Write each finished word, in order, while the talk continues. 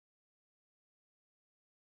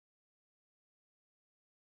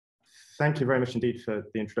Thank you very much indeed for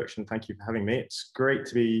the introduction. Thank you for having me. It's great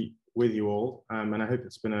to be with you all, and I hope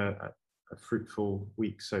it's been a fruitful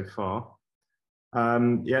week so far.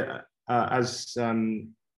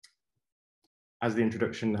 As the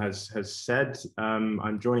introduction has said,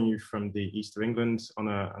 I'm joining you from the east of England on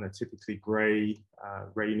a typically grey,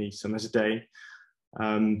 rainy summer's day.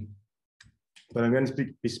 But I'm going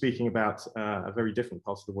to be speaking about a very different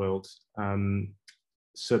part of the world,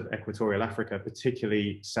 sub-equatorial Africa,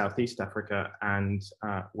 particularly Southeast Africa and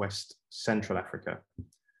West Central Africa.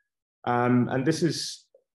 And this is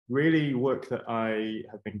really work that I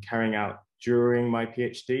have been carrying out during my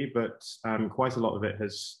PhD, but quite a lot of it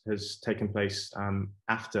has taken place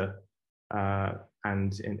after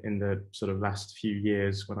and in the sort of last few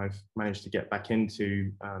years when I've managed to get back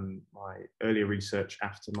into my earlier research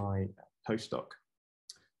after my postdoc.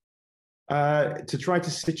 To try to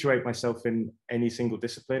situate myself in any single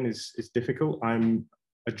discipline is difficult. I'm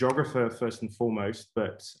a geographer first and foremost,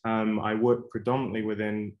 but I work predominantly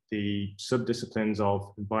within the subdisciplines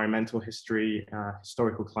of environmental history,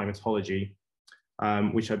 historical climatology,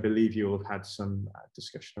 which I believe you will have had some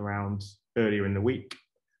discussion around earlier in the week.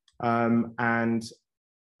 And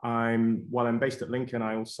while I'm based at Lincoln,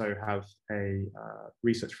 I also have a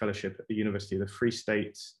research fellowship at the University of the Free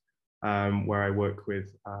State, where I work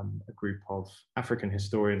with a group of African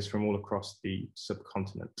historians from all across the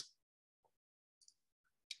subcontinent.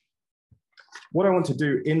 What I want to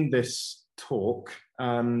do in this talk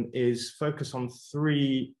is focus on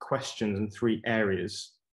three questions and three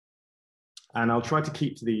areas. And I'll try to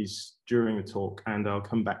keep to these during the talk, and I'll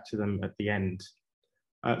come back to them at the end.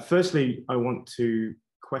 Firstly, I want to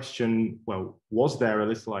question, well, was there a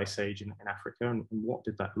little ice age in Africa, and what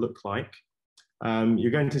did that look like?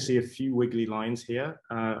 You're going to see a few wiggly lines here.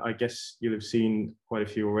 I guess you'll have seen quite a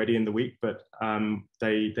few already in the week, but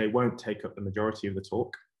they won't take up the majority of the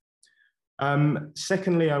talk.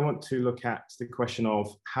 Secondly, I want to look at the question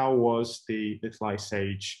of how was the little ice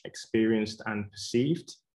age experienced and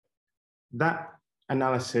perceived. That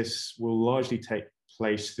analysis will largely take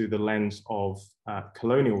place through the lens of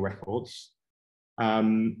colonial records,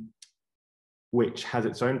 which has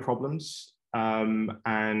its own problems.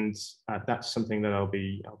 And that's something that I'll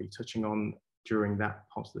be touching on during that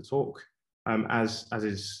part of the talk. As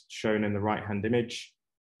is shown in the right-hand image,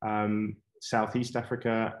 Southeast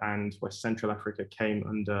Africa and West Central Africa came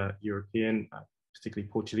under European,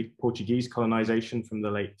 particularly Portuguese colonization from the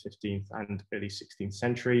late 15th and early 16th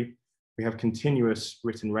century. We have continuous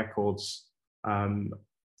written records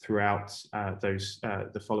throughout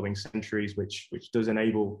the following centuries, which does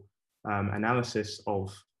enable analysis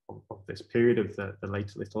of this period of the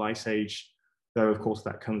later Little Ice Age, though of course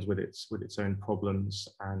that comes with its own problems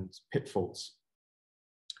and pitfalls.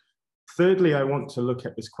 Thirdly, I want to look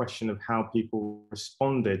at this question of how people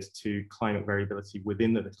responded to climate variability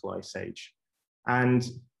within the Little Ice Age, and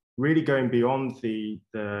really going beyond the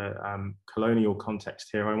colonial context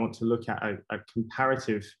here. I want to look at a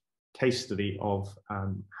comparative case study of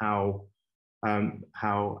how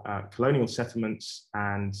colonial settlements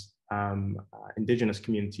and indigenous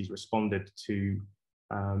communities responded to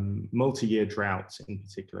multi-year droughts in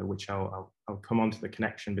particular, which I'll come on to the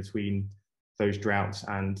connection between those droughts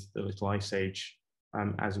and the Little Ice Age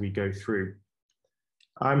as we go through.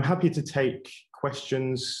 I'm happy to take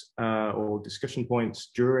questions or discussion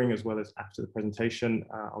points during as well as after the presentation.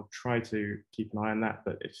 I'll try to keep an eye on that,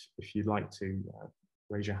 but if you'd like to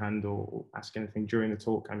raise your hand or ask anything during the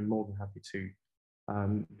talk, I'm more than happy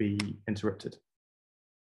to be interrupted.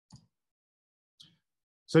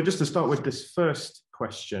 So just to start with this first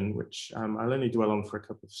question, which I'll only dwell on for a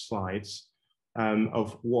couple of slides,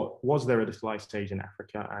 of what was there a little ice age in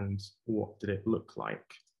Africa and what did it look like?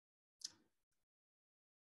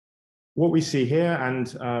 What we see here, and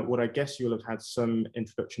what I guess you'll have had some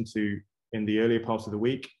introduction to in the earlier part of the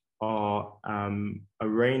week, are a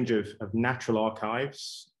range of natural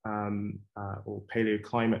archives or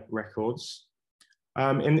palaeoclimate records.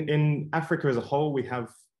 In Africa as a whole, we have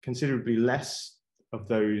considerably less of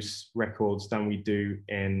those records than we do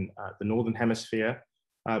in the Northern Hemisphere,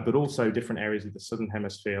 but also different areas of the Southern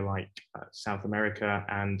Hemisphere like South America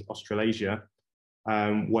and Australasia,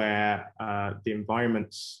 where the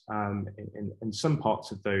environments in some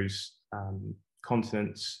parts of those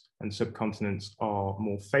continents and subcontinents are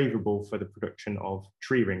more favorable for the production of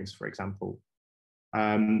tree rings, for example.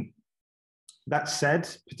 That said,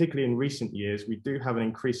 particularly in recent years, we do have an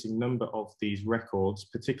increasing number of these records,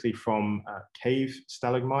 particularly from cave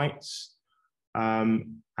stalagmites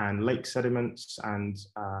and lake sediments and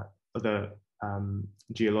other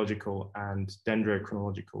geological and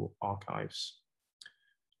dendrochronological archives.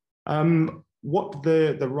 What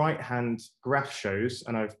the right-hand graph shows,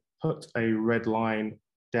 and I've put a red line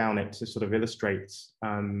down it to sort of illustrate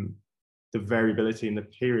the variability in the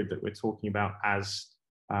period that we're talking about as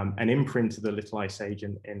an imprint of the Little Ice Age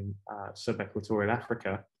in sub-equatorial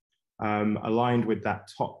Africa, aligned with that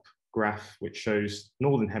top graph, which shows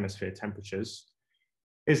Northern Hemisphere temperatures,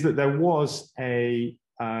 is that there was a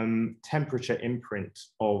temperature imprint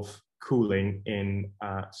of cooling in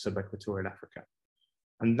sub-equatorial Africa.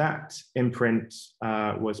 And that imprint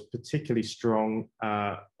was particularly strong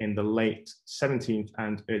in the late 17th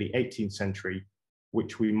and early 18th century,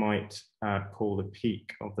 which we might call the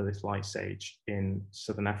peak of the Little Ice Age in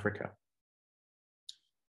Southern Africa.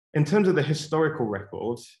 In terms of the historical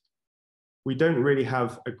record, we don't really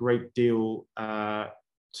have a great deal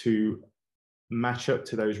to match up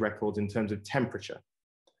to those records in terms of temperature.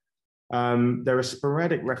 There are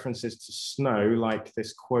sporadic references to snow, like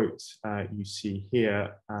this quote you see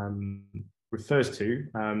here refers to,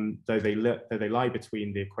 though they lie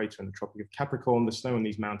between the equator and the Tropic of Capricorn, the snow on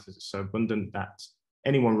these mountains is so abundant that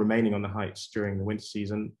anyone remaining on the heights during the winter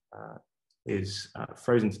season is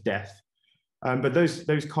frozen to death. But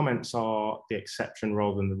those comments are the exception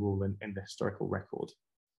rather than the rule in the historical record.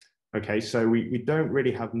 Okay, so we don't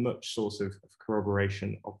really have much source of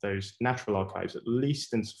corroboration of those natural archives, at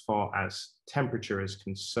least insofar as temperature is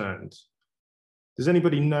concerned. Does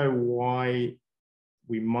anybody know why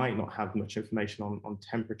we might not have much information on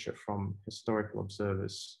temperature from historical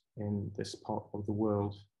observers in this part of the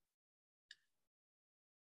world?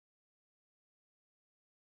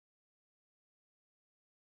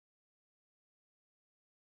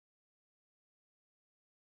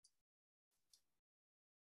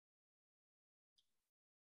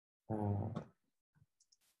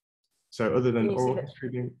 So other than oral history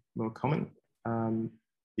being more common,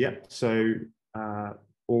 yeah, so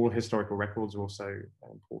oral historical records are also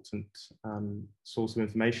an important source of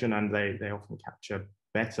information, and they often capture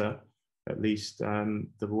better, at least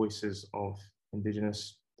the voices of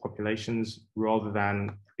indigenous populations rather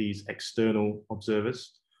than these external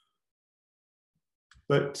observers.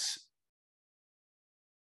 But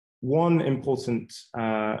one important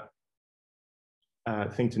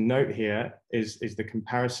thing to note here is the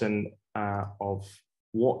comparison of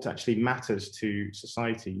what actually matters to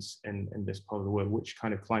societies in this part of the world, which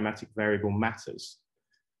kind of climatic variable matters.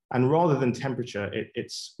 And rather than temperature,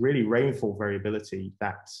 it's really rainfall variability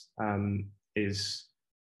that is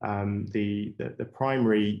the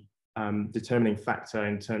primary determining factor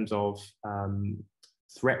in terms of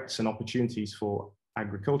threats and opportunities for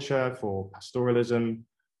agriculture, for pastoralism,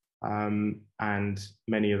 and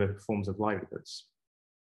many other forms of livelihoods.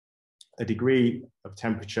 A degree of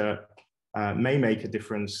temperature may make a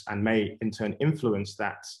difference and may in turn influence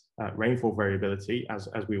that rainfall variability, as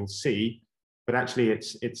we will see, but actually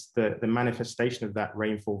it's the manifestation of that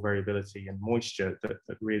rainfall variability and moisture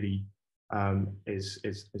that really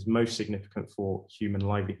is most significant for human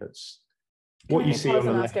livelihoods. What you see on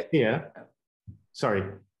the left here, sorry.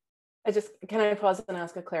 Can I pause and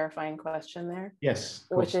ask a clarifying question there? Yes.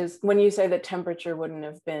 Which is, when you say that temperature wouldn't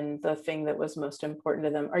have been the thing that was most important to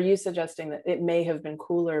them, are you suggesting that it may have been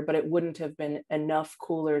cooler, but it wouldn't have been enough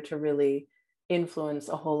cooler to really influence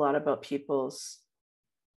a whole lot about people's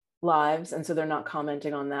lives? And so they're not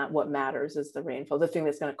commenting on that. What matters is the rainfall. The thing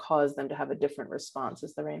that's going to cause them to have a different response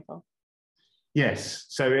is the rainfall. Yes.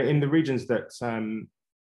 So in the regions that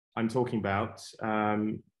I'm talking about,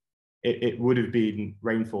 it would have been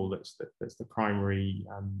rainfall that's the primary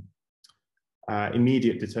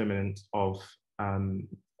immediate determinant of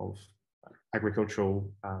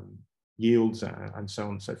agricultural yields and so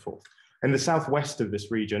on and so forth. In the southwest of this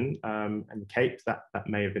region and the Cape, that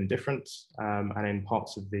may have been different, and in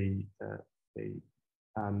parts of the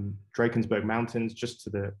Drakensberg Mountains, just to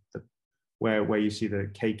the where you see the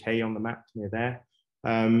KK on the map near there.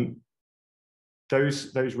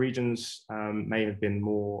 Those regions may have been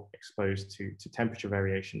more exposed to temperature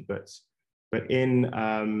variation, but in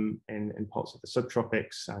parts of the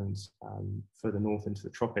subtropics and further north into the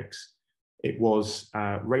tropics, it was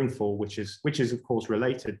rainfall, which is of course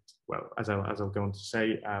related, well, as I'll go on to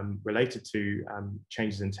say, related to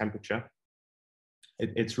changes in temperature.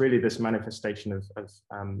 It's really this manifestation of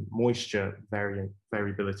moisture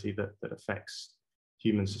variability that affects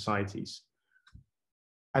human societies.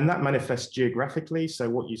 And that manifests geographically. So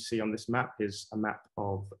what you see on this map is a map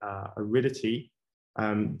of aridity,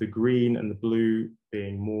 the green and the blue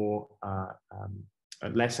being more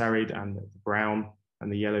less arid, and the brown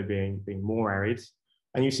and the yellow being more arid.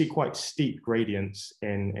 And you see quite steep gradients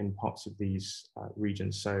in parts of these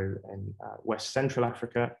regions. So in West Central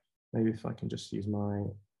Africa, maybe if I can just use my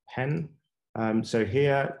pen, So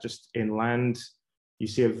here, just inland, you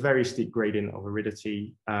see a very steep gradient of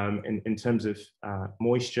aridity. In terms of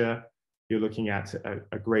moisture, you're looking at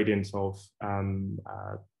a gradient of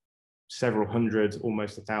several hundred,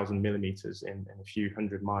 almost 1,000 millimeters in a few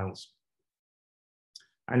hundred miles.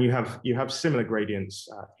 And you have similar gradients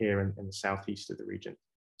here in the southeast of the region.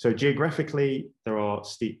 So geographically, there are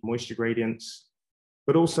steep moisture gradients,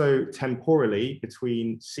 but also temporally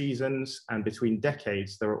between seasons and between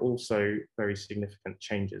decades, there are also very significant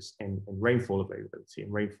changes in rainfall availability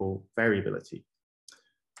and rainfall variability.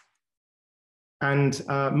 And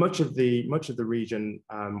much of the region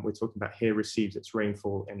we're talking about here receives its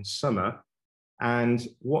rainfall in summer. And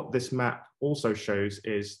what this map also shows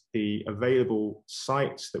is the available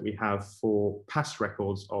sites that we have for past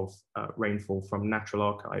records of rainfall from natural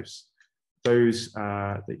archives. Those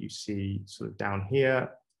that you see sort of down here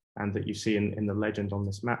and that you see in the legend on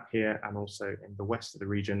this map here, and also in the west of the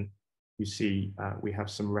region, you see we have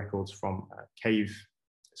some records from cave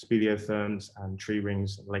speleotherms and tree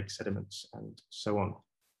rings and lake sediments and so on.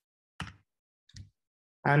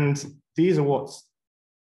 And these are what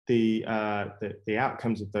the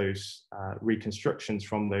outcomes of those reconstructions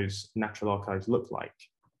from those natural archives look like.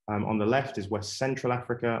 On the left is West Central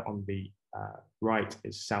Africa, on the right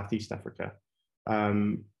is Southeast Africa.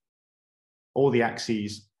 All the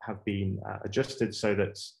axes have been adjusted so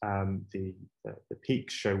that the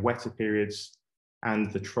peaks show wetter periods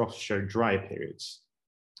and the troughs show drier periods.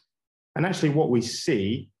 And actually what we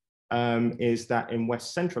see is that in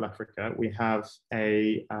West Central Africa, we have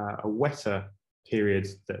a wetter period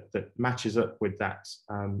that matches up with that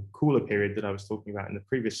cooler period that I was talking about in the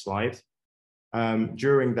previous slide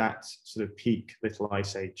during that sort of peak Little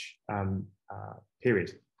Ice Age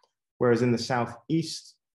period. Whereas in the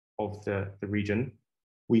southeast of the region,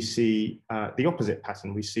 we see the opposite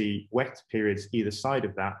pattern. We see wet periods either side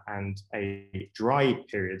of that and a dry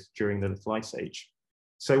period during the Little Ice Age.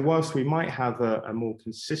 So whilst we might have a more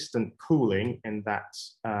consistent cooling in that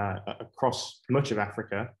across much of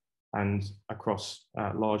Africa and across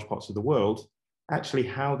large parts of the world, actually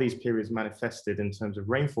how these periods manifested in terms of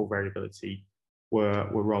rainfall variability were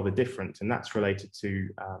rather different. And that's related to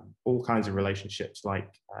all kinds of relationships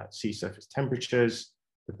like sea surface temperatures,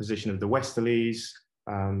 the position of the westerlies,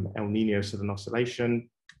 El Nino Southern Oscillation,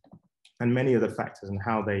 and many other factors and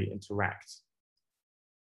how they interact.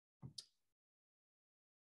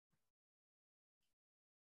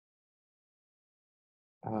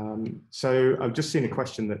 So I've just seen a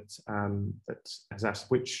question that has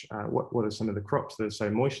asked what are some of the crops that are so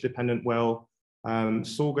moisture dependent? Well,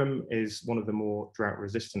 sorghum is one of the more drought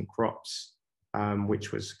resistant crops,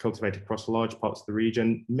 which was cultivated across large parts of the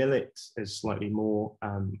region. Millet is slightly more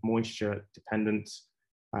moisture dependent,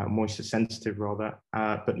 moisture sensitive rather,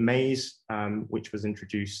 but maize, which was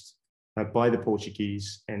introduced by the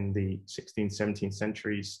Portuguese in the 16th, 17th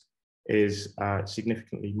centuries, is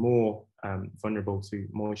significantly more vulnerable to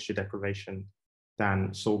moisture deprivation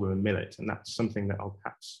than sorghum and millet. And that's something that I'll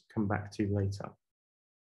perhaps come back to later.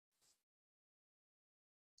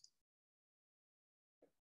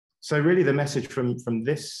 So really the message from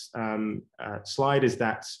this slide is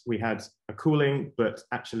that we had a cooling, but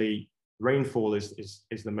actually rainfall is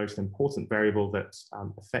the most important variable that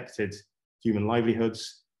affected human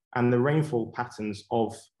livelihoods. And the rainfall patterns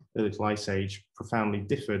of the Little Ice Age profoundly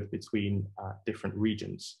differed between different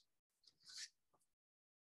regions.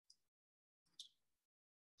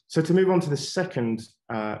 So to move on to the second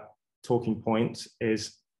talking point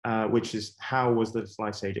is, which is how was the Little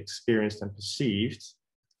Ice Age experienced and perceived?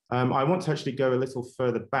 I want to actually go a little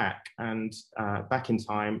further back and back in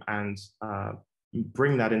time and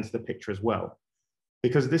bring that into the picture as well,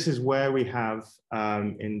 because this is where we have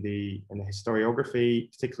in the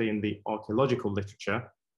historiography, particularly in the archaeological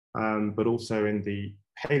literature, but also in the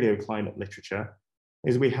paleoclimate literature,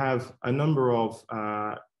 is we have a number of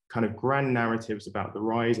kind of grand narratives about the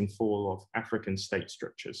rise and fall of African state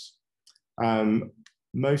structures.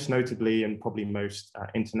 Most notably, and probably most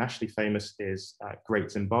internationally famous, is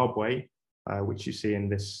Great Zimbabwe, which you see in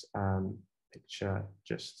this picture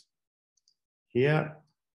just here.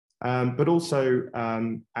 But also,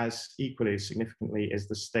 as equally as significantly, is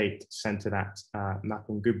the state centered at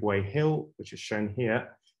Mapungubwe Hill, which is shown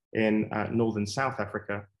here in northern South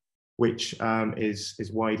Africa, which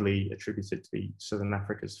is widely attributed to be Southern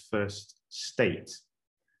Africa's first state.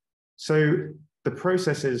 So the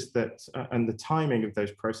processes that, and the timing of those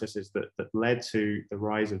processes that led to the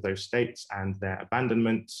rise of those states and their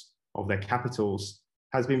abandonment of their capitals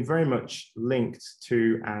has been very much linked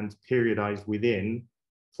to and periodized within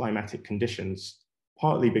climatic conditions,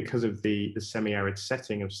 partly because of the semi-arid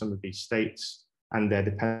setting of some of these states, and their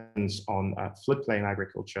dependence on floodplain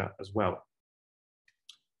agriculture as well.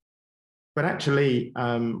 But actually,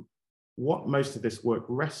 what most of this work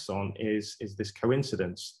rests on is this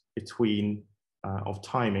coincidence between of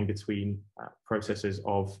timing between processes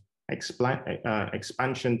of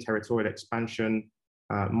expansion, territorial expansion,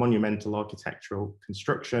 monumental architectural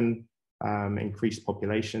construction, increased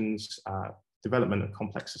populations, development of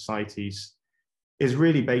complex societies, is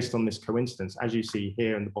really based on this coincidence, as you see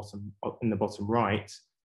here in the bottom right,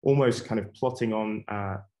 almost kind of plotting on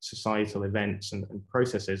societal events and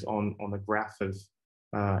processes on a graph of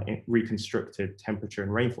reconstructed temperature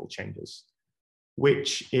and rainfall changes,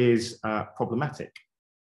 which is problematic.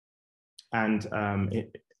 And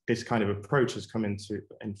this kind of approach has come in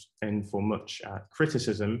for much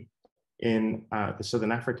criticism in the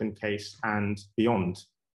Southern African case and beyond.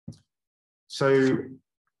 So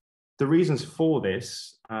the reasons for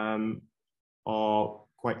this are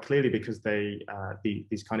quite clearly because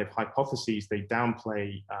these kind of hypotheses, they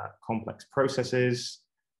downplay complex processes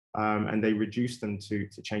and they reduce them to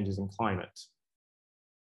changes in climate.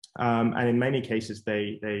 And in many cases,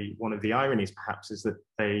 one of the ironies perhaps is that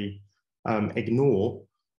they ignore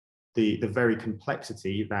the very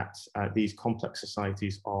complexity that these complex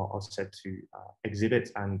societies are said to exhibit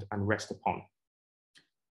and rest upon.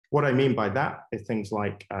 What I mean by that is things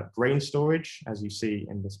like grain storage, as you see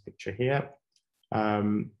in this picture here,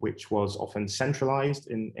 which was often centralized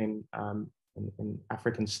in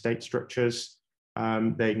African state structures.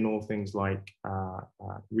 They ignore things like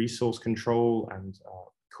resource control and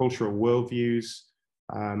cultural worldviews,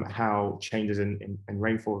 how changes in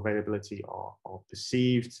rainfall availability are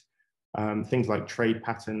perceived, things like trade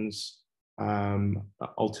patterns,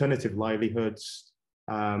 alternative livelihoods,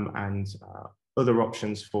 and other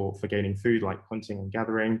options for gaining food like hunting and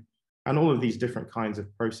gathering, and all of these different kinds of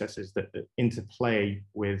processes that interplay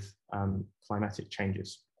with climatic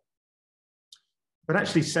changes. But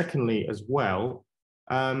actually, secondly, as well,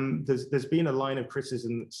 there's been a line of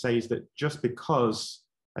criticism that says that just because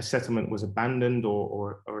a settlement was abandoned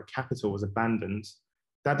or a capital was abandoned,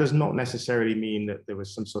 that does not necessarily mean that there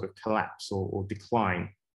was some sort of collapse or decline.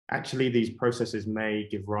 Actually, these processes may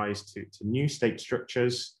give rise to new state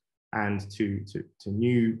structures and to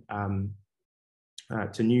new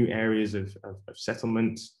areas of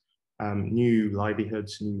settlement, new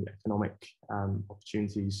livelihoods, new economic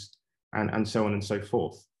opportunities, and so on and so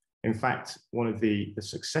forth. In fact, one of the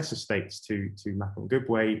successor states to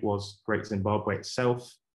Mapungubwe was Great Zimbabwe itself,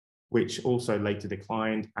 which also later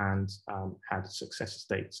declined and had successor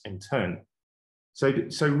states in turn. So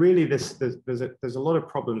really, there's a lot of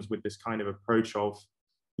problems with this kind of approach of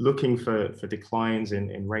looking for declines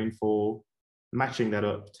in rainfall, matching that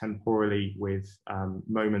up temporally with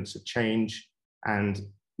moments of change, and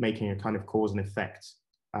making a kind of cause and effect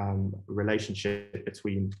relationship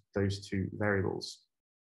between those two variables.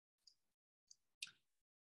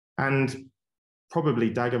 And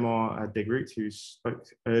probably Dagomar de Groot, who spoke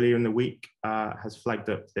earlier in the week, has flagged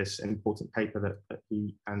up this important paper that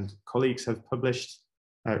he and colleagues have published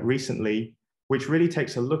recently, which really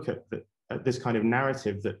takes a look at this kind of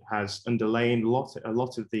narrative that has underlain a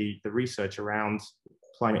lot of the research around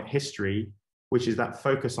climate history, which is that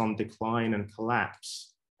focus on decline and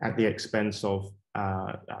collapse at the expense of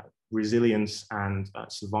resilience and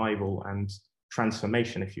survival and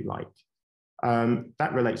transformation, if you like.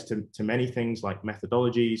 That relates to many things like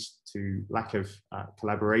methodologies, to lack of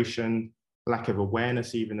collaboration, lack of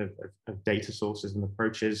awareness even of data sources and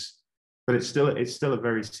approaches. But it's still a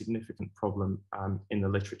very significant problem in the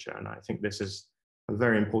literature. And I think this is a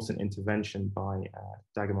very important intervention by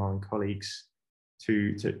Dagomar and colleagues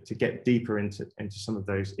to get deeper into some of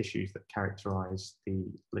those issues that characterize the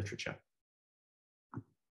literature.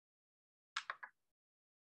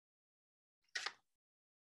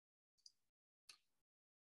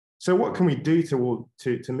 So what can we do to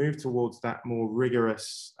move towards that more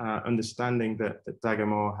rigorous understanding that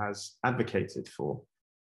Dagomar has advocated for?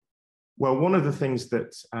 Well, one of the things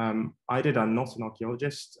that I did, I'm not an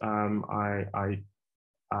archaeologist. I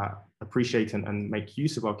appreciate and make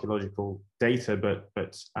use of archaeological data,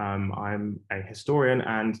 but I'm a historian,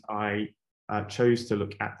 and I chose to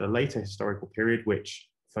look at the later historical period, which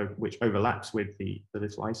overlaps with the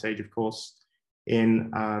Little Ice Age, of course,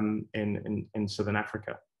 in Southern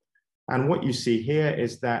Africa. And what you see here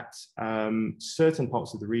is that certain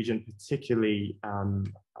parts of the region, particularly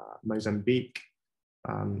Mozambique,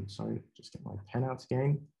 sorry, just get my pen out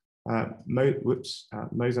again.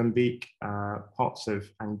 Mozambique, parts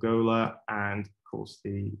of Angola, and of course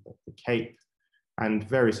the Cape, and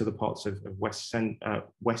various other parts of Western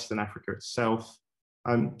Africa itself,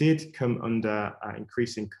 did come under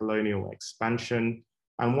increasing colonial expansion.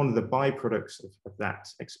 And one of the byproducts of that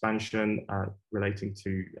expansion relating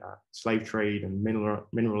to slave trade and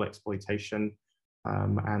mineral exploitation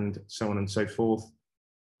and so on and so forth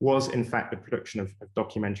was in fact the production of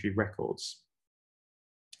documentary records.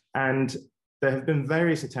 And there have been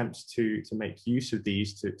various attempts to make use of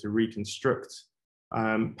these to reconstruct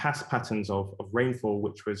past patterns of rainfall,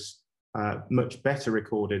 which was much better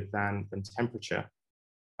recorded than temperature.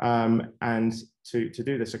 And to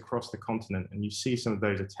do this across the continent. And you see some of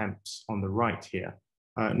those attempts on the right here.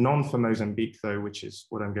 None for Mozambique, though, which is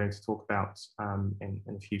what I'm going to talk about in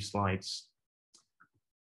a few slides.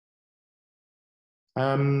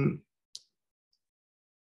 The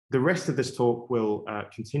rest of this talk will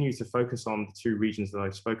continue to focus on the two regions that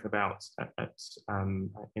I've spoken about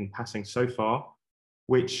in passing so far,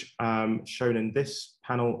 which shown in this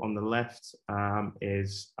panel on the left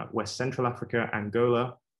is West Central Africa,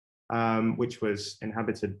 Angola, which was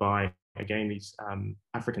inhabited by, again, these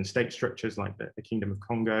African state structures like the Kingdom of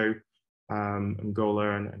Congo,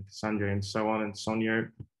 Angola and Kasanje and so on, and Sonio,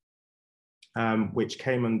 which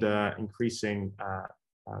came under increasing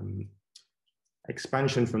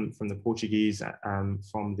expansion from the Portuguese,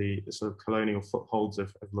 from the sort of colonial footholds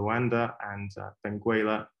of Luanda and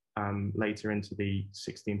Benguela later into the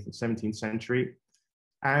 16th and 17th century.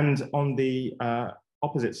 And on the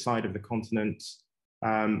opposite side of the continent,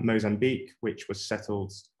 Mozambique, which was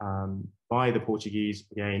settled by the Portuguese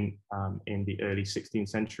again in the early 16th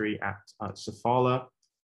century at Sofala,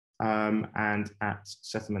 and at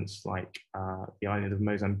settlements like the island of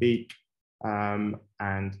Mozambique and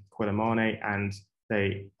Quelimane, and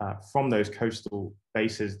they from those coastal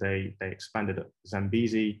bases they expanded at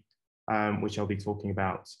Zambezi, which I'll be talking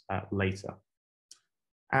about later.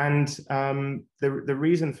 And the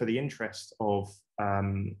reason for the interest of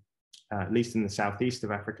at least in the southeast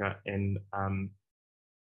of Africa in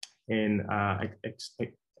the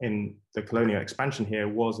colonial expansion here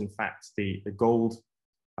was in fact the gold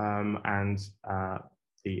and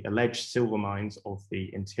the alleged silver mines of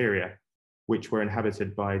the interior, which were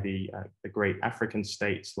inhabited by the great African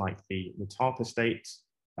states like the Mutapa state,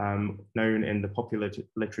 known in the popular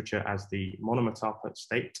literature as the Monomotapa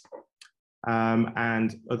state,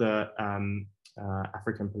 and other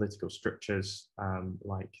African political structures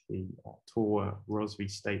like the Tor Rosvi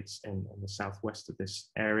states in the southwest of this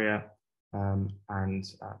area, and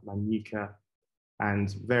Manica,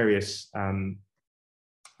 and various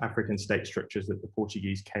African state structures that the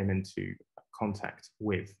Portuguese came into contact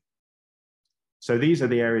with. So these are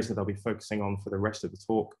the areas that I'll be focusing on for the rest of the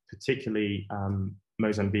talk, particularly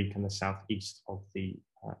Mozambique and the southeast of the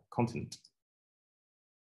continent.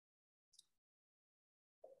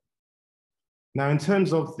 Now, in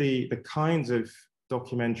terms of the kinds of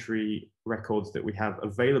documentary records that we have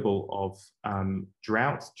available of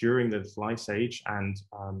drought during the Ice Age and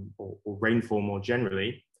or rainfall more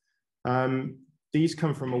generally, these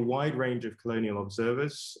come from a wide range of colonial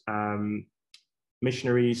observers,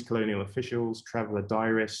 missionaries, colonial officials, traveler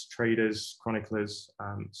diarists, traders, chroniclers,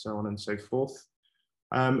 so on and so forth,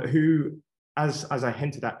 who, as I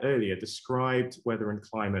hinted at earlier, described weather and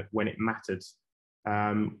climate when it mattered,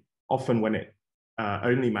 often when it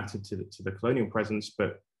only mattered to the colonial presence,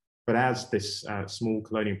 but as this small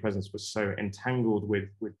colonial presence was so entangled with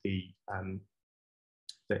the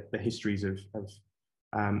histories of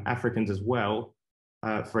Africans as well,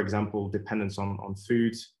 for example, dependence on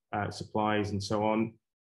food supplies and so on.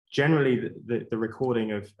 Generally, the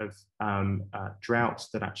recording of droughts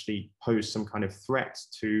that actually pose some kind of threat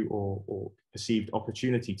to or perceived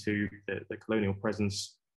opportunity to the colonial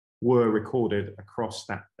presence were recorded across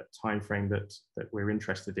that time frame that we're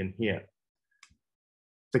interested in here.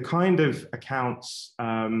 The kind of accounts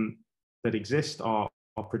that exist are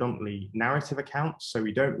predominantly narrative accounts, so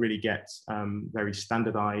we don't really get very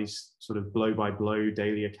standardized sort of blow-by-blow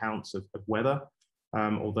daily accounts of weather,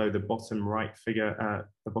 although the bottom right figure,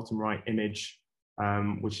 the bottom right image,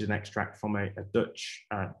 which is an extract from a Dutch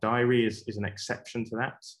diary, is an exception to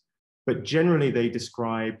that. But generally they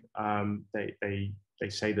describe, they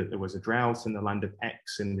say that there was a drought in the land of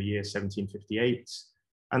X in the year 1758,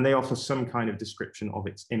 and they offer some kind of description of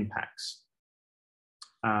its impacts.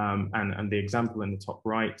 And the example in the top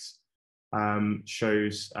right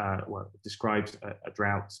shows, well, describes a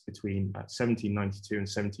drought between 1792 and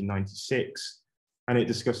 1796, and it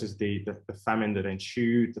discusses the famine that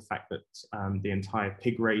ensued, the fact that the entire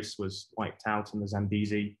pig race was wiped out in the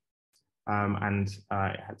Zambezi, and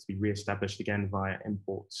it had to be re-established again via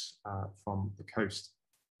imports from the coast.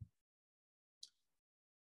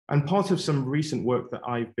 And part of some recent work that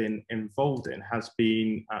I've been involved in has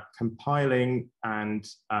been compiling and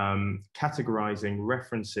categorizing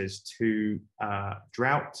references to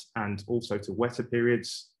drought and also to wetter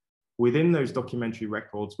periods within those documentary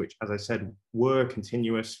records, which, as I said, were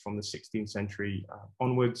continuous from the 16th century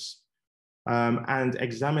onwards, and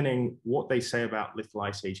examining what they say about Little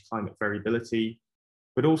Ice Age climate variability,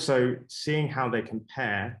 but also seeing how they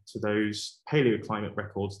compare to those paleoclimate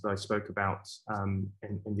records that I spoke about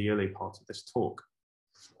in the earlier part of this talk.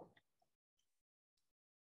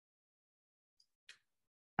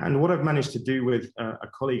 And what I've managed to do with a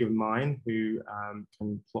colleague of mine who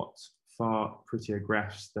can plot far prettier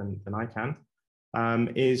graphs than I can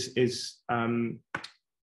is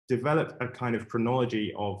develop a kind of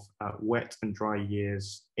chronology of wet and dry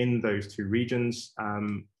years in those two regions.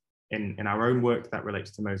 In our own work, that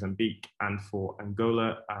relates to Mozambique, and for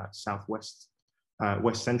Angola, Southwest,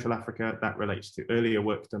 West Central Africa, that relates to earlier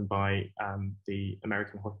work done by the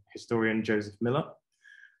American historian Joseph Miller.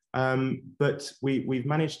 But we've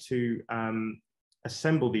managed to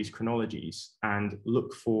assemble these chronologies and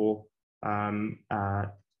look for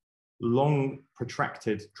long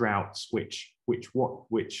protracted droughts, which were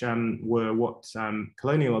what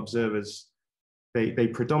colonial observers, they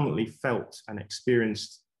predominantly felt and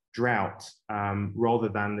experienced drought rather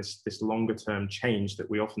than this longer term change that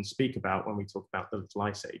we often speak about when we talk about the Little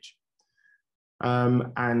Ice Age.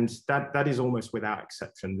 And that is almost without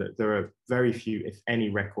exception, that there are very few, if any,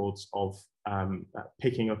 records of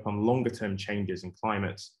picking up on longer term changes in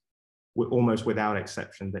climate. Almost without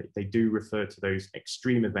exception, they do refer to those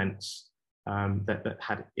extreme events that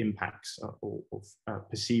had impacts or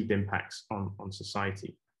perceived impacts on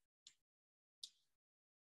society.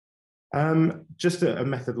 Just a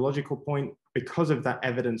methodological point, because of that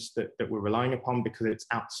evidence that we're relying upon, because it's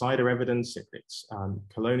outsider evidence, it's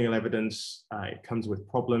colonial evidence, it comes with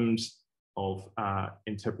problems of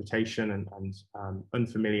interpretation and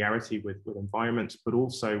unfamiliarity with environments, but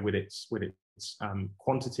also with its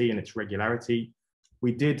quantity and its regularity.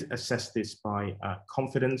 We did assess this by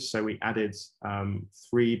confidence, so we added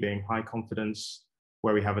 3 being high confidence,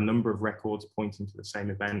 where we have a number of records pointing to the same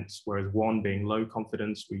events, whereas 1 being low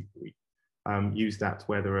confidence, we use that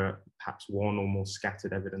where there are perhaps 1 or more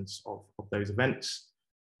scattered evidence of those events.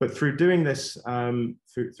 But through doing this,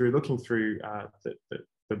 through looking through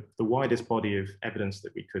the widest body of evidence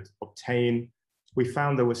that we could obtain, we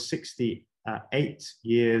found there were 68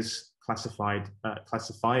 years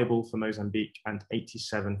classifiable for Mozambique and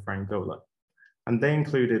 87 for Angola. And they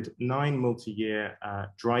included 9 multi-year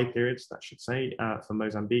dry periods, that should say, for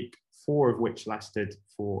Mozambique, 4 of which lasted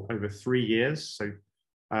for over 3 years. So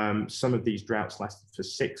some of these droughts lasted for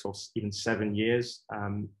 6 or even 7 years,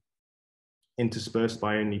 interspersed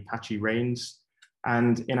by only patchy rains.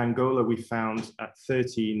 And in Angola, we found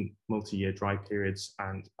 13 multi-year dry periods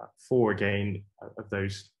and 4 again of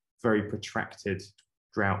those very protracted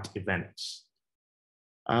drought events.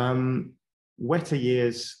 Wetter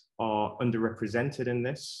years are underrepresented in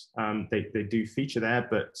this. They do feature there,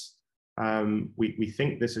 but we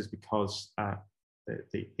think this is because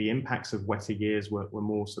the impacts of wetter years were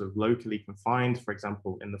more sort of locally confined, for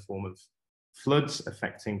example, in the form of floods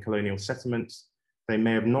affecting colonial settlements. They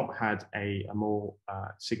may have not had a more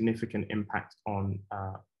significant impact on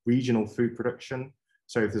regional food production.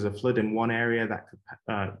 So if there's a flood in one area, that could,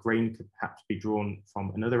 grain could perhaps be drawn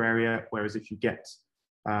from another area, whereas if you get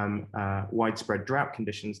widespread drought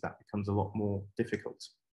conditions, that becomes a lot more difficult.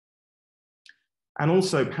 And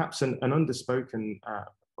also perhaps an underspoken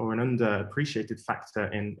or an underappreciated factor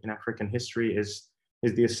in African history is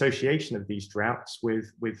the association of these droughts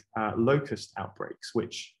with locust outbreaks,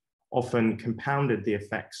 which often compounded the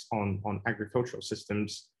effects on agricultural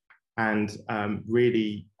systems. And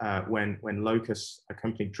really, when locusts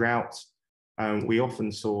accompanied drought, we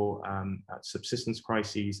often saw subsistence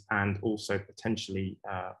crises and also potentially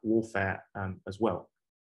warfare as well.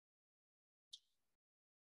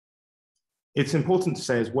 It's important to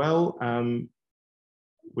say as well,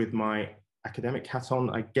 with my academic hat on,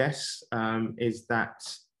 I guess, is that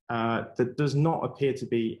there does not appear to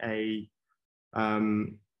be a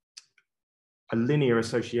linear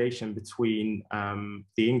association between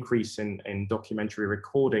the increase in documentary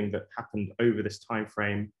recording that happened over this time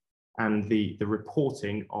frame and the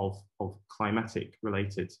reporting of climatic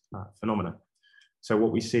related phenomena. So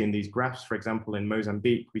what we see in these graphs, for example, in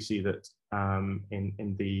Mozambique, we see that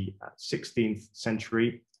in the 16th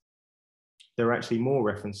century, there are actually more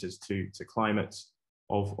references to climate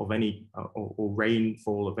of any or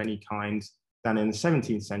rainfall of any kind than in the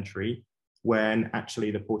 17th century, when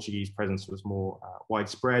actually the Portuguese presence was more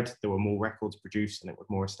widespread, there were more records produced, and it was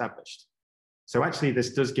more established. So actually,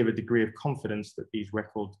 this does give a degree of confidence that these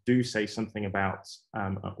records do say something about,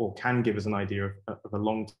 or can give us an idea of a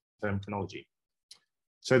long-term chronology.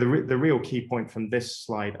 So the real key point from this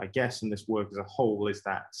slide, I guess, and this work as a whole, is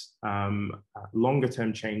that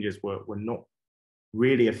longer-term changes were not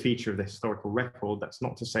really a feature of the historical record. That's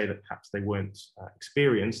not to say that perhaps they weren't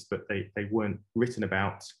experienced, but they weren't written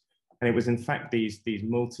about. And it was in fact these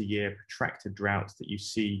multi-year protracted droughts that you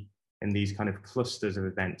see in these kind of clusters of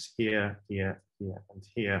events here, here, here, and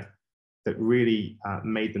here, that really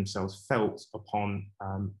made themselves felt upon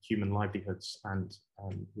human livelihoods and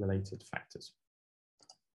related factors.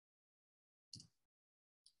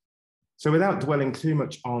 So without dwelling too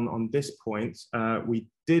much on this point, we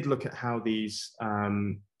did look at how these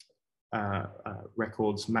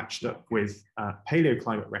records matched up with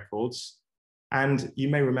paleoclimate records. And you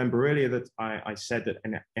may remember earlier that I said that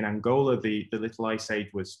in Angola, the Little Ice Age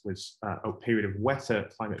was a period of wetter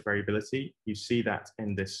climate variability. You see that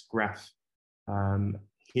in this graph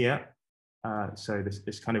here. So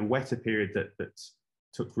this kind of wetter period that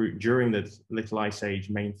took root during the Little Ice Age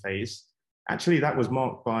main phase. Actually, that was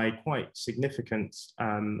marked by quite significant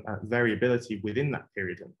variability within that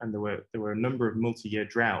period, and there were a number of multi-year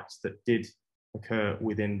droughts that did occur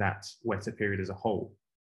within that wetter period as a whole.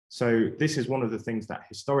 So this is one of the things that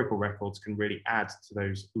historical records can really add to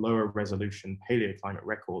those lower resolution paleoclimate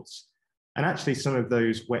records. And actually, some of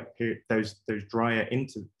those those drier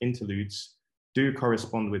interludes do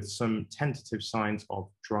correspond with some tentative signs of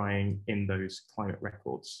drying in those climate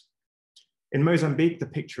records. In Mozambique, the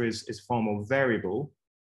picture is far more variable.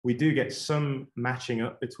 We do get some matching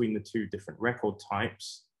up between the two different record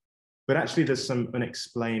types, but actually there's some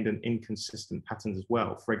unexplained and inconsistent patterns as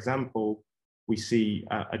well. For example, we see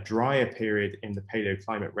a drier period in the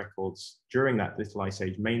paleoclimate records during that Little Ice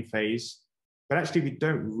Age main phase, but actually we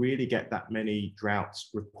don't really get that many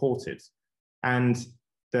droughts reported. And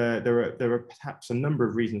there are perhaps a number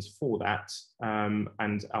of reasons for that,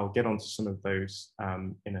 and I'll get onto some of those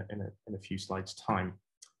in a few slides' time.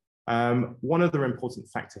 One other important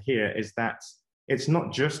factor here is that it's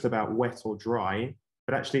not just about wet or dry,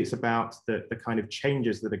 but actually it's about the kind of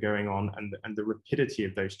changes that are going on and the rapidity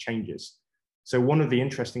of those changes. So one of the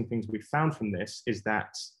interesting things we found from this is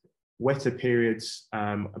that wetter periods,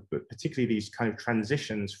 but particularly these kind of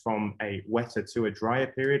transitions from a wetter to a drier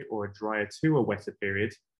period or a drier to a wetter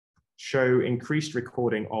period, show increased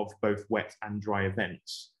recording of both wet and dry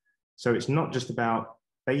events. So it's not just about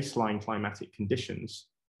baseline climatic conditions,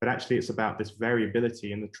 but actually it's about this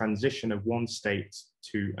variability in the transition of one state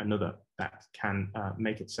to another that can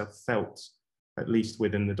make itself felt, at least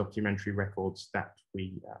within the documentary records that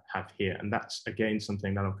we have here. And that's, again,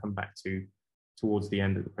 something that I'll come back to towards the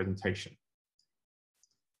end of the presentation.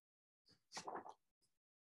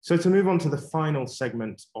 So to move on to the final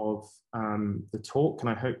segment of the talk, and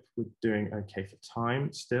I hope we're doing okay for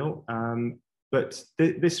time still, but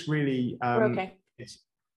this really okay. is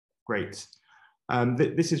great.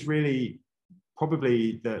 This is really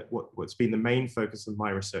probably what's been the main focus of my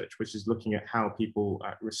research, which is looking at how people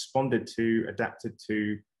responded to, adapted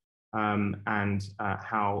to, and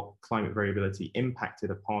how climate variability impacted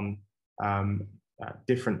upon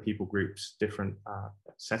different people groups, different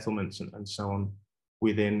settlements, and so on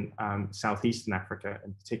within Southeastern Africa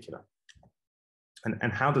in particular.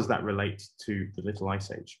 And how does that relate to the Little Ice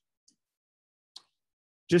Age?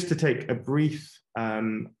 Just to take a brief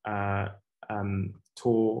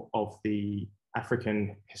tour of the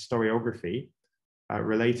African historiography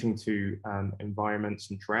relating to environments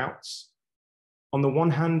and droughts. On the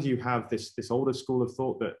one hand, you have this older school of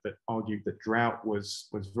thought that argued that drought was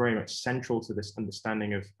very much central to this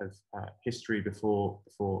understanding of history before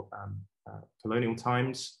colonial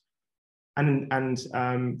times. And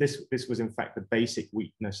this was in fact the basic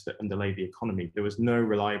weakness that underlay the economy. There was no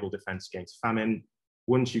reliable defense against famine.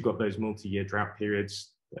 Once you got those multi-year drought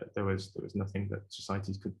periods, there was nothing that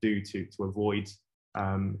societies could do to avoid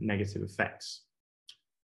negative effects.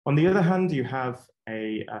 On the other hand, you have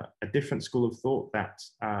a different school of thought that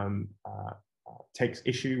takes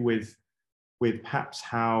issue with perhaps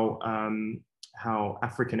how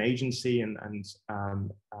African agency and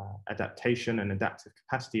adaptation and adaptive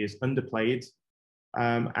capacity is underplayed,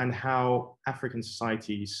 and how African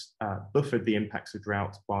societies buffered the impacts of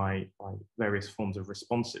drought by various forms of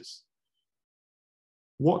responses.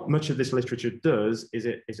 What much of this literature does is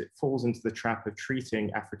it falls into the trap of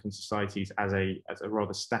treating African societies as a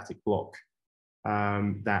rather static block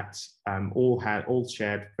that all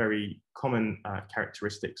shared very common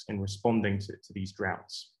characteristics in responding to these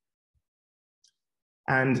droughts.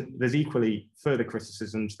 And there's equally further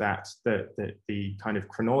criticisms that the kind of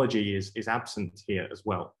chronology is absent here as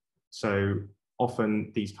well. So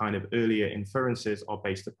often these kind of earlier inferences are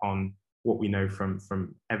based upon what we know from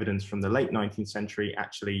evidence from the late 19th century,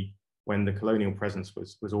 actually when the colonial presence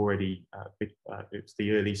was already, it's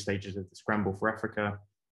the early stages of the scramble for Africa,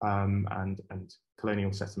 and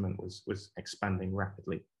colonial settlement was expanding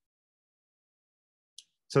rapidly.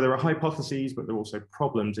 So there are hypotheses, but there are also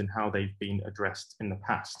problems in how they've been addressed in the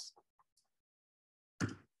past.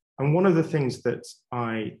 And one of the things that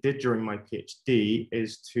I did during my PhD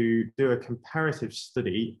is to do a comparative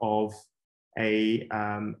study of a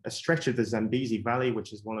stretch of the Zambezi Valley,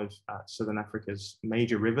 which is one of Southern Africa's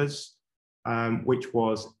major rivers, which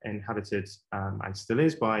was inhabited and still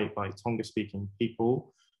is by Tonga-speaking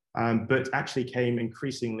people, but actually came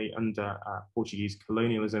increasingly under Portuguese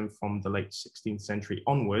colonialism from the late 16th century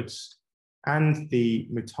onwards. And the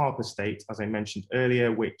Mutapa state, as I mentioned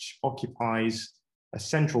earlier, which occupies a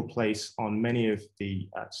central place on many of the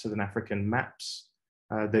Southern African maps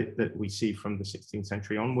that we see from the 16th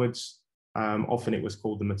century onwards. Often it was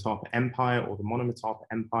called the Mutapa Empire or the Monomotapa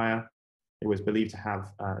Empire. It was believed to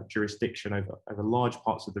have jurisdiction over large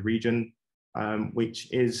parts of the region, which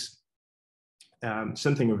is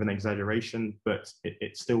something of an exaggeration, but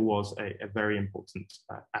it still was a very important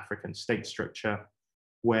African state structure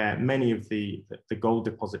where many of the gold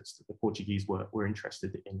deposits that the Portuguese were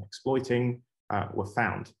interested in exploiting were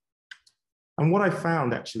found. And what I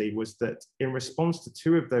found actually was that in response to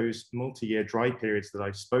two of those multi-year dry periods that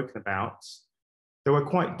I've spoken about, there were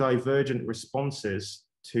quite divergent responses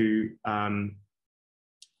to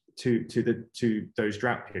those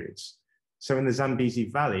drought periods. So in the Zambezi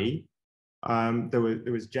Valley, there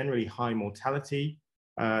was generally high mortality.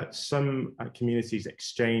 Some communities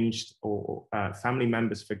exchanged or family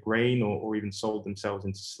members for grain, or even sold themselves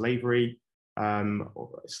into slavery,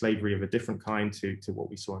 or slavery of a different kind to what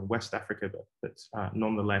we saw in West Africa, but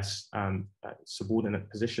nonetheless subordinate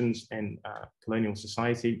positions in colonial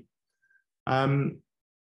society.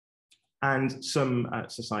 And some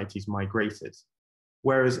societies migrated.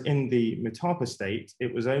 Whereas in the Mutapa state,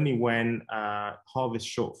 it was only when harvest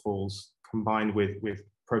shortfalls combined with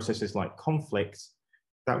processes like conflict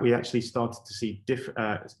that we actually started to see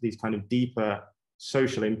these kind of deeper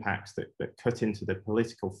social impacts that cut into the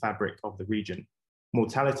political fabric of the region.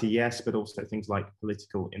 Mortality, yes, but also things like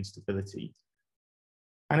political instability.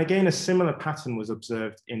 And again, a similar pattern was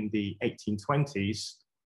observed in the 1820s,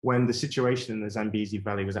 when the situation in the Zambezi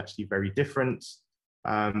Valley was actually very different.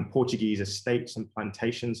 Portuguese estates and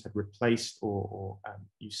plantations had replaced or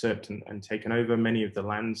usurped and taken over many of the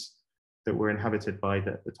lands that were inhabited by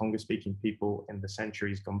the Tonga-speaking people in the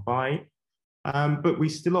centuries gone by. But we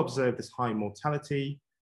still observed this high mortality.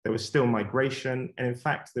 There was still migration. And in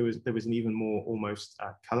fact, there was an even more almost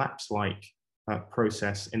collapse-like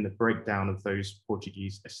process in the breakdown of those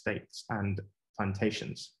Portuguese estates and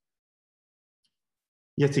plantations.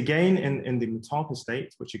 Yet again, in the Mutapa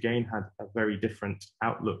state, which again had a very different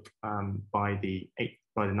outlook by the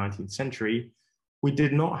 19th century, we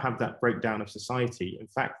did not have that breakdown of society. In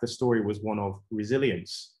fact, the story was one of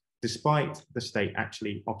resilience, despite the state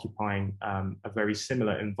actually occupying a very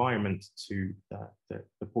similar environment to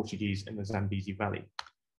the Portuguese in the Zambezi Valley.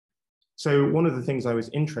 So one of the things I was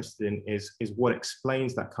interested in is what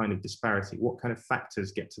explains that kind of disparity. What kind of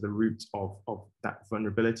factors get to the root of that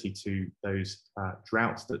vulnerability to those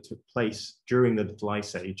droughts that took place during the Little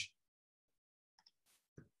Ice Age?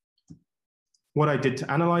 What I did to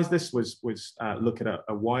analyze this was look at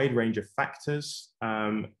a wide range of factors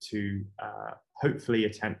to hopefully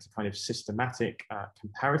attempt a kind of systematic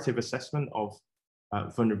comparative assessment of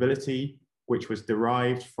vulnerability, which was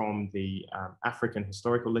derived from the African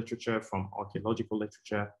historical literature, from archaeological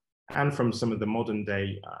literature, and from some of the modern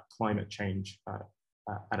day climate change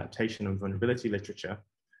adaptation and vulnerability literature,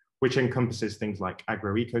 which encompasses things like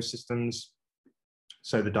agroecosystems,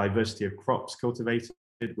 so the diversity of crops cultivated,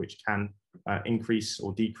 which can increase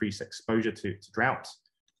or decrease exposure to drought.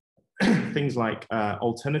 Things like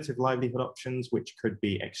alternative livelihood options, which could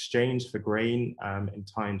be exchanged for grain in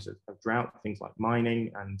times of drought, things like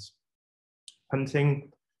mining and hunting.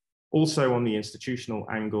 Also on the institutional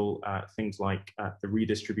angle, things like the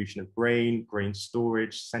redistribution of grain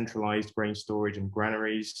storage, centralized grain storage and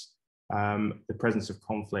granaries, the presence of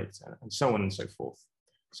conflict, and so on and so forth.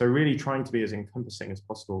 So really trying to be as encompassing as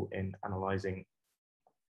possible in analyzing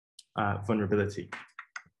vulnerability.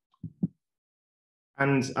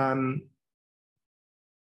 And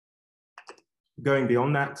going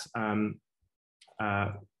beyond that,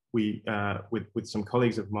 with some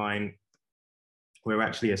colleagues of mine, we're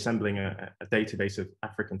actually assembling a database of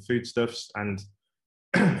African foodstuffs and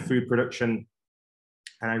food production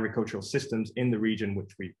and agricultural systems in the region,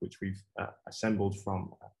 which we've assembled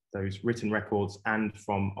from those written records and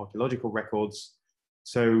from archaeological records.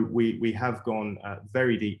 So we have gone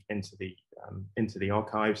very deep into the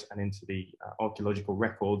archives and into the archaeological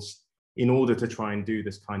records in order to try and do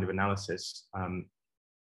this kind of analysis.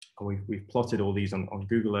 We've plotted all these on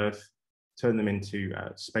Google Earth, turned them into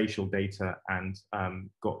spatial data, and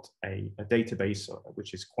got a database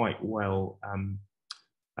which is quite well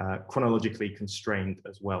chronologically constrained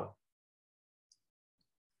as well.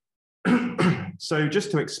 So just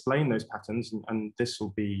to explain those patterns, and this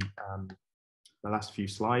will be the last few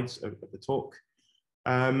slides of the talk,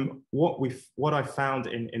 what I found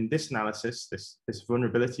in this analysis, this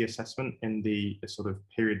vulnerability assessment in the sort of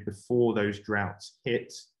period before those droughts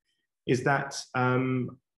hit, is that in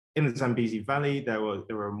the Zambezi Valley, there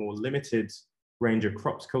were a more limited range of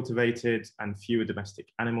crops cultivated and fewer domestic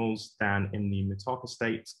animals than in the Mutapa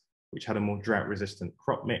state, which had a more drought-resistant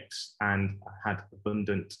crop mix and had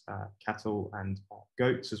abundant cattle and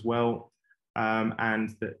goats as well.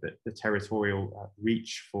 And the territorial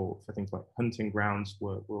reach for things like hunting grounds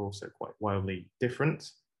were also quite wildly different.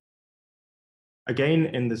 Again,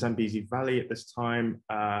 in the Zambezi Valley at this time,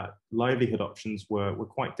 livelihood options were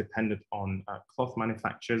quite dependent on cloth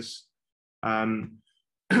manufacturers. And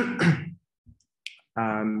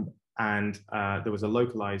there was a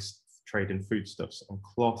localized trade in foodstuffs and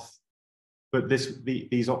cloth. But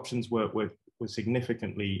these options were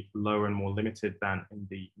significantly lower and more limited than in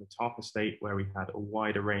the Mutapa state, where we had a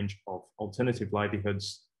wider range of alternative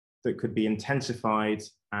livelihoods that could be intensified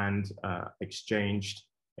and exchanged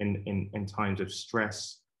in times of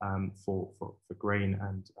stress for grain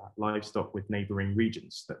and livestock with neighboring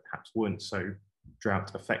regions that perhaps weren't so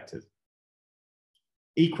drought affected.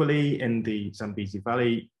 Equally, in the Zambezi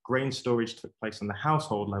Valley, grain storage took place on the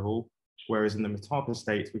household level, whereas in the Mutapa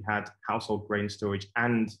state, we had household grain storage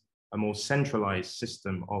and a more centralized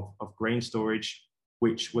system of grain storage,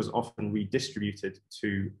 which was often redistributed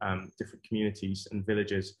to different communities and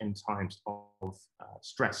villages in times of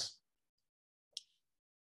stress.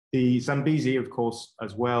 The Zambezi, of course,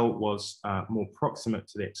 as well, was more proximate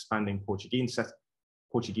to the expanding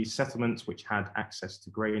Portuguese settlements, which had access to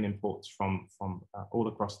grain imports from all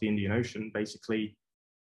across the Indian Ocean, basically.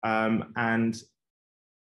 And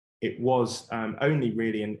it was only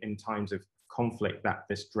really in times of conflict that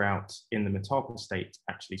this drought in the Mutapa state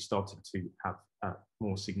actually started to have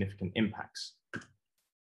more significant impacts.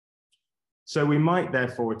 So we might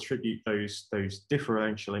therefore attribute those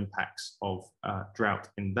differential impacts of drought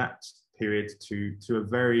in that period to a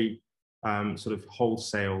very sort of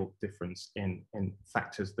wholesale difference in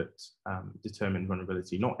factors that determine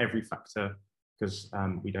vulnerability. Not every factor, because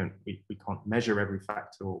we can't measure every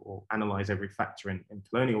factor or analyze every factor in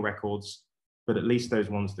colonial records, but at least those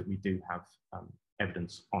ones that we do have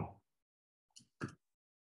evidence on.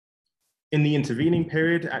 In the intervening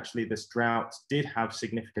period, actually, this drought did have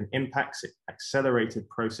significant impacts. It accelerated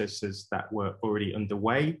processes that were already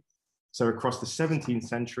underway. So across the 17th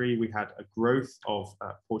century, we had a growth of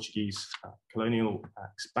Portuguese colonial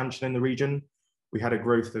expansion in the region. We had a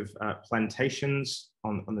growth of plantations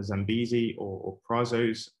on the Zambezi or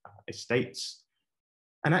Prazos estates.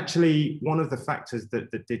 And actually, one of the factors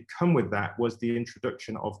that did come with that was the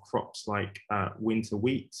introduction of crops like winter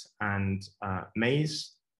wheat and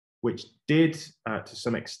maize, which did, to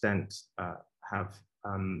some extent, have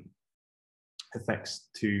effects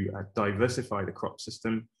to diversify the crop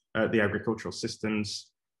system, the agricultural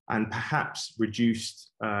systems, and perhaps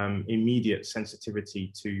reduced immediate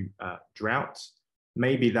sensitivity to drought.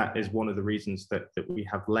 Maybe that is one of the reasons that we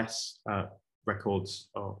have less records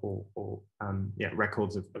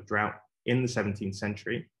records of drought in the 17th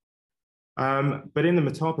century. But in the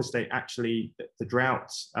Mutapa state, actually, the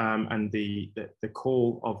droughts and the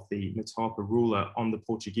call of the Mutapa ruler on the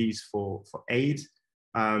Portuguese for aid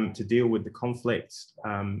to deal with the conflict,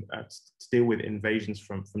 to deal with invasions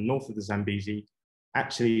from north of the Zambezi,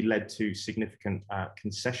 actually led to significant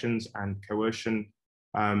concessions and coercion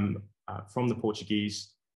from the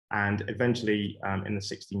Portuguese. And eventually, in the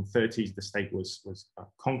 1630s, the state was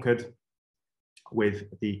conquered with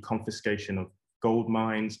the confiscation of gold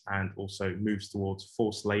mines and also moves towards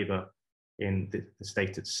forced labor in the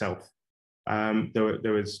state itself.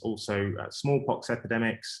 There was also smallpox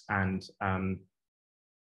epidemics, and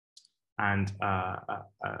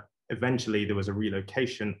eventually there was a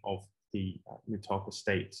relocation of the Mutapa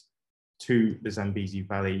state to the Zambezi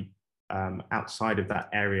Valley outside of that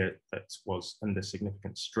area that was under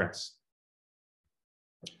significant stress.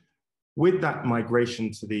 With that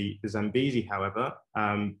migration to the Zambezi, however,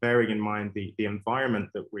 bearing in mind the environment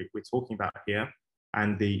that we're talking about here,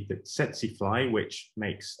 and the tsetse fly, which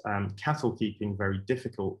makes cattle keeping very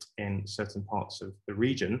difficult in certain parts of the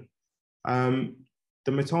region,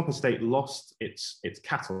 the Motapa estate lost its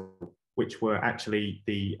cattle, which were actually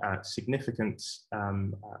the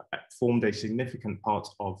formed a significant part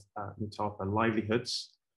of Motapa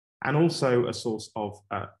livelihoods, and also a source of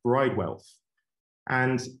bride wealth.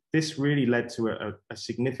 And this really led to a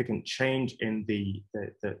significant change in the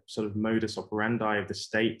sort of modus operandi of the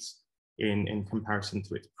state in comparison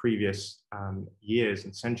to its previous years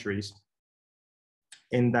and centuries,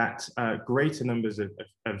 in that greater numbers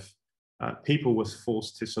of people was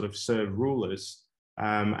forced to sort of serve rulers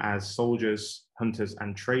as soldiers, hunters,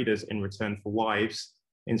 and traders in return for wives,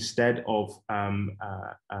 instead of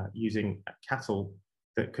using cattle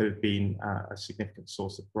that could have been a significant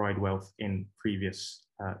source of bride wealth in previous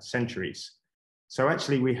centuries. So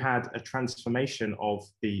actually we had a transformation of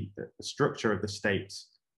the structure of the state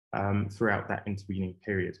throughout that intervening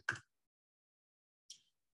period.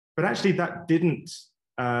 But actually that didn't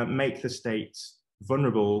make the state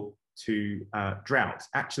vulnerable to drought.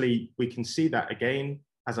 Actually, we can see that again,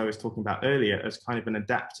 as I was talking about earlier, as kind of an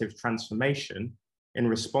adaptive transformation in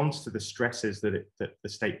response to the stresses that the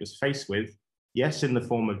state was faced with. Yes, in the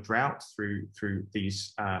form of drought through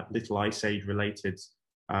these Little Ice Age related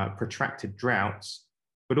protracted droughts,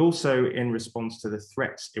 but also in response to the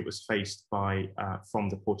threats it was faced by from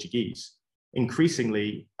the Portuguese.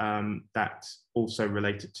 Increasingly, that also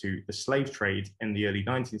related to the slave trade in the early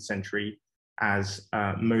 19th century, as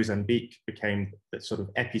Mozambique became the sort of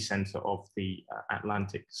epicenter of the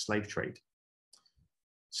Atlantic slave trade.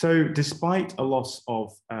 So despite a loss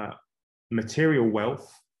of material wealth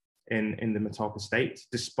in the Motapa state,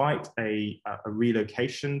 despite a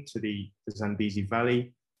relocation to the Zambezi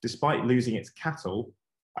Valley, despite losing its cattle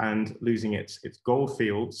and losing its gold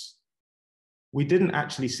fields, we didn't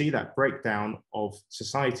actually see that breakdown of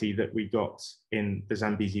society that we got in the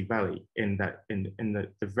Zambezi Valley in the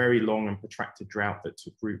very long and protracted drought that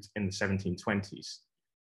took root in the 1720s.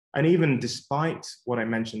 And even despite what I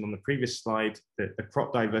mentioned on the previous slide, the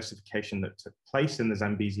crop diversification that took place in the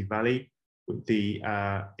Zambezi Valley, with the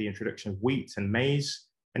introduction of wheat and maize,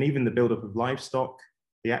 and even the buildup of livestock,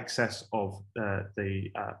 the access of the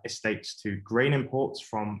estates to grain imports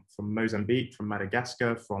from Mozambique, from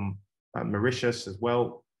Madagascar, from Mauritius as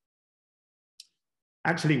well.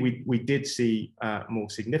 Actually, we did see more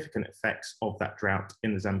significant effects of that drought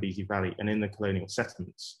in the Zambezi Valley and in the colonial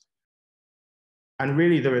settlements. And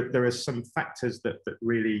really, there are some factors that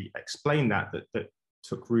really explain that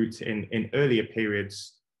took root in earlier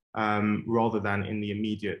periods rather than in the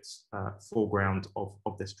immediate foreground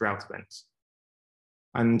of this drought event.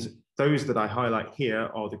 And those that I highlight here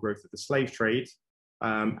are the growth of the slave trade,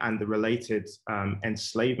 and the related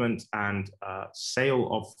enslavement and sale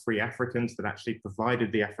of free Africans that actually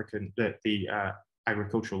provided the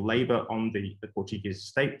agricultural labor on the Portuguese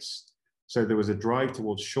estates. So there was a drive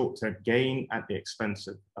towards short-term gain at the expense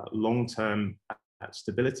of long-term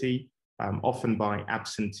stability, often by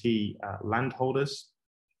absentee landholders.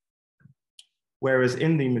 Whereas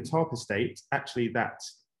in the Motapa state, actually that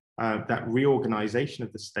reorganization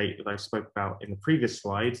of the state that I spoke about in the previous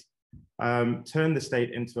slide turned the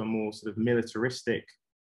state into a more sort of militaristic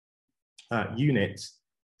unit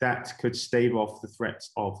that could stave off the threats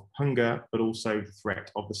of hunger, but also the threat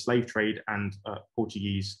of the slave trade and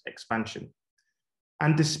Portuguese expansion.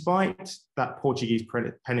 And despite that Portuguese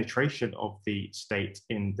penetration of the state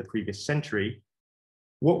in the previous century,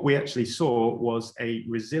 what we actually saw was a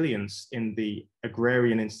resilience in the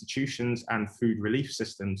agrarian institutions and food relief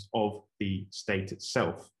systems of the state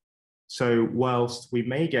itself. So whilst we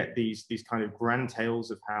may get these kind of grand tales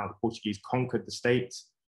of how the Portuguese conquered the state,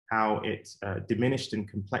 how it diminished in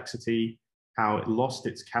complexity, how it lost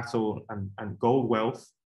its cattle and gold wealth,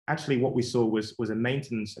 actually what we saw was a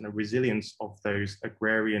maintenance and a resilience of those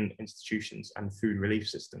agrarian institutions and food relief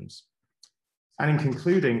systems. And in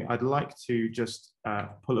concluding, I'd like to just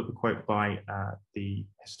pull up a quote by the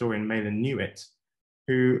historian Malin Newitt,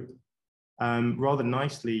 who rather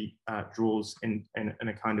nicely draws in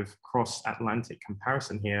a kind of cross-Atlantic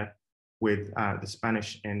comparison here with the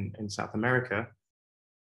Spanish in South America.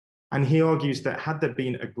 And he argues that had there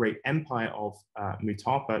been a great empire of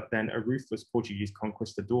Motapa, then a ruthless Portuguese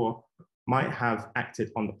conquistador might have acted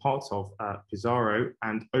on the part of Pizarro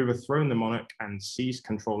and overthrown the monarch and seized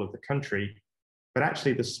control of the country. But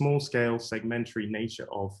actually the small-scale segmentary nature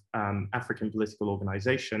of African political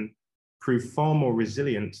organization proved far more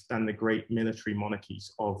resilient than the great military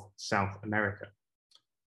monarchies of South America,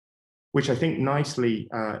 which I think nicely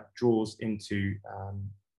draws into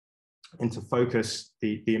focus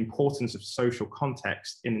the importance of social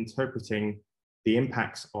context in interpreting the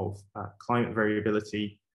impacts of climate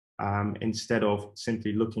variability, instead of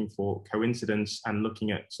simply looking for coincidence and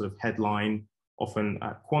looking at sort of headline, often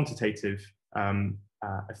quantitative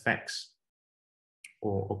effects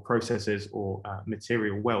or processes or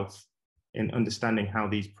material wealth in understanding how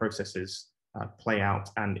these processes play out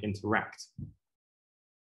and interact.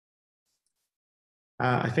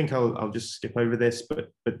 I think I'll just skip over this,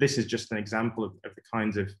 but this is just an example of the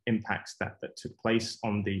kinds of impacts that took place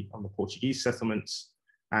on the Portuguese settlements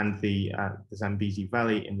and the Zambezi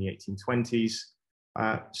Valley in the 1820s.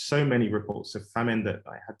 So many reports of famine that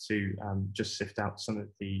I had to just sift out some of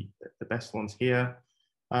the best ones here.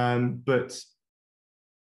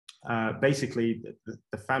 Basically,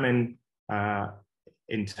 the famine,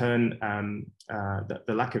 in turn,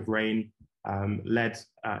 the lack of rain led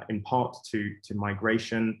in part to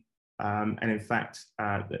migration, and in fact,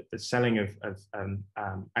 the selling of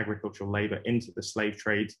agricultural labor into the slave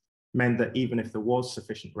trade meant that even if there was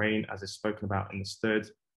sufficient rain, as is spoken about in this third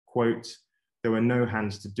quote, there were no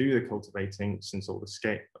hands to do the cultivating since all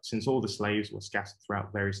the slaves were scattered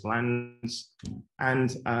throughout various lands,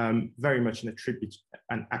 and very much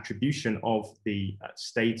an attribution of the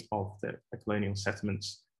state of the colonial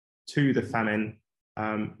settlements to the famine,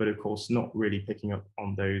 but of course not really picking up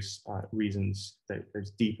on those reasons,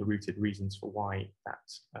 those deeper rooted reasons for why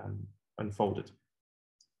that unfolded.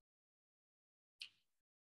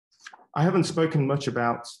 I haven't spoken much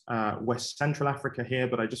about West Central Africa here,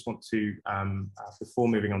 but I just want to, before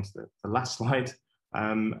moving on to the last slide,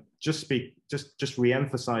 just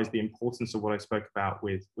re-emphasize the importance of what I spoke about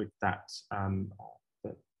with that,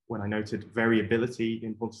 when I noted variability, the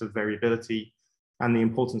importance of variability, and the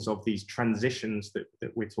importance of these transitions that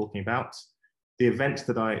we're talking about. The events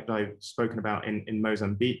that I've spoken about in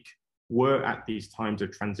Mozambique were at these times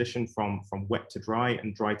of transition from wet to dry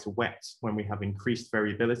and dry to wet, when we have increased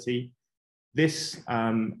variability. This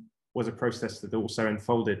was a process that also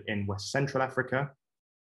unfolded in West Central Africa.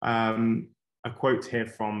 A quote here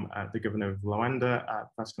from the governor of Luanda,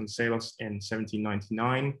 Vasconcelos, in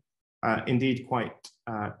 1799, indeed quite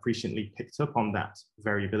presciently picked up on that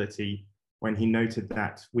variability when he noted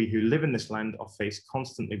that we who live in this land are faced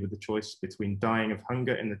constantly with the choice between dying of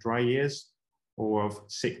hunger in the dry years or of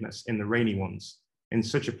sickness in the rainy ones. In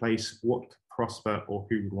such a place, what could prosper or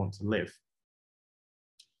who would want to live?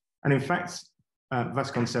 And in fact,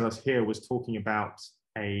 Vasconcelos here was talking about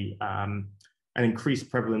an increased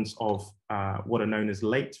prevalence of what are known as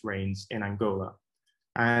late rains in Angola.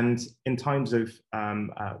 And in times of,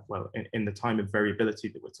 in the time of variability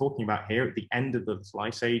that we're talking about here, at the end of the Little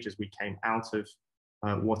Ice Age, as we came out of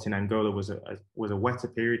what in Angola was a wetter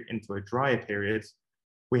period into a drier period,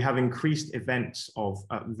 we have increased events of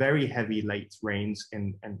very heavy late rains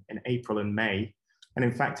in April and May. And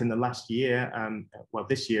in fact, in the last year,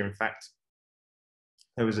 this year, in fact,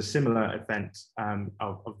 there was a similar event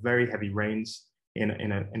of very heavy rains in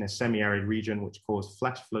a semi-arid region, which caused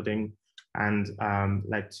flash flooding and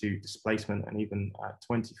led to displacement and even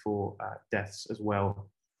 24 deaths as well.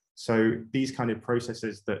 So these kind of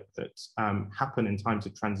processes that happen in times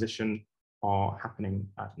of transition are happening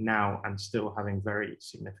now and still having very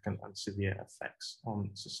significant and severe effects on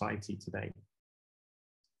society today.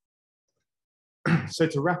 So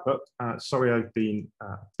to wrap up, sorry I've been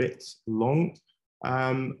a bit long.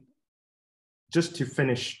 Just to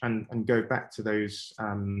finish and go back to those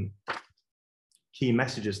key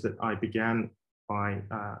messages that I began by,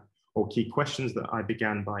 or key questions that I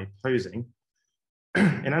began by posing.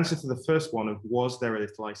 In answer to the first one of, was there a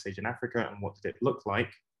Little Ice Age in Africa and what did it look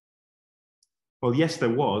like? Well, yes, there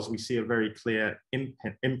was. We see a very clear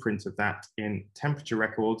imprint of that in temperature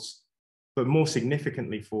records, but more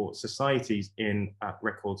significantly for societies in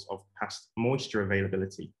records of past moisture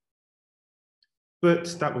availability.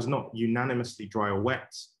 But that was not unanimously dry or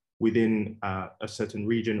wet within a certain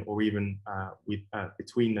region, or even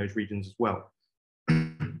between those regions as well.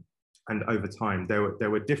 And over time, there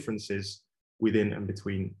were differences within and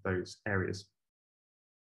between those areas.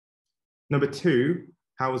 Number two,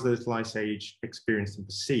 how was the Little Ice Age experienced and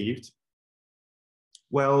perceived?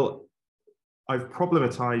 Well, I've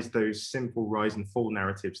problematized those simple rise and fall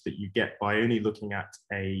narratives that you get by only looking at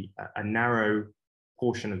a narrow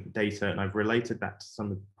portion of the data, and I've related that to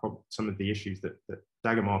some of the issues that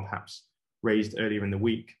Dagmar perhaps raised earlier in the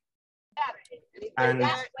week. And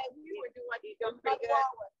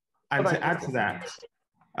to add to that,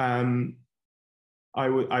 I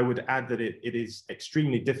would add that it is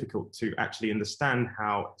extremely difficult to actually understand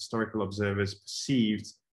how historical observers perceived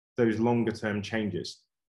those longer term changes.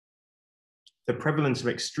 The prevalence of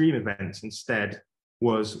extreme events instead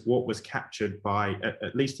was what was captured by,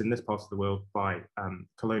 at least in this part of the world, by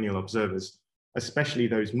colonial observers. especially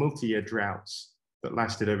those multi-year droughts that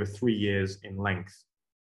lasted over 3 years in length,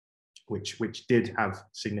 which did have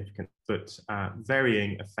significant but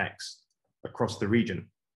varying effects across the region.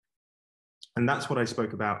 And that's what I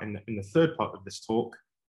spoke about in the third part of this talk,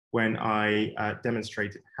 when I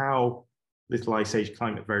demonstrated how little ice age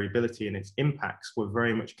climate variability and its impacts were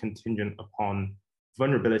very much contingent upon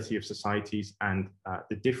vulnerability of societies and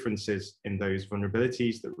the differences in those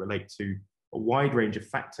vulnerabilities that relate to a wide range of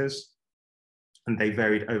factors. And they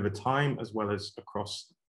varied over time as well as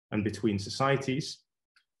across and between societies.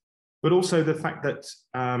 But also the fact that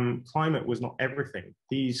climate was not everything.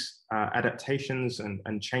 These adaptations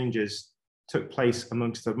and changes took place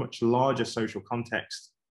amongst a much larger social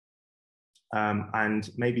context and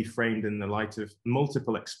may be framed in the light of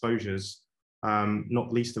multiple exposures,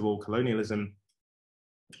 not least of all colonialism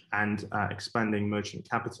and expanding merchant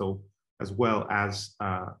capital, as well as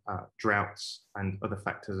droughts and other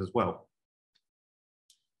factors as well.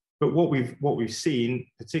 But what we've seen,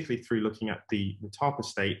 particularly through looking at the Tapa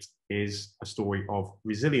state, is a story of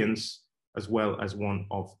resilience as well as one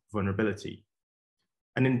of vulnerability.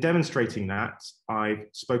 And in demonstrating that, I've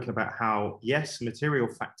spoken about how, yes, material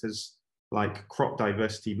factors like crop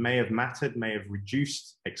diversity may have mattered, may have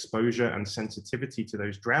reduced exposure and sensitivity to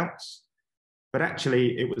those droughts, but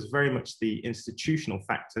actually it was very much the institutional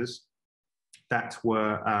factors that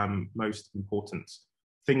were most important.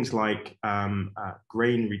 Things like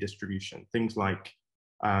grain redistribution, things like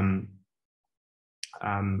the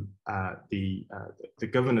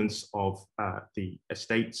governance of the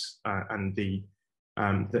estates and the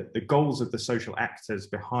goals of the social actors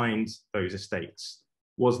behind those estates.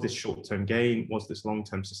 Was this short-term gain? Was this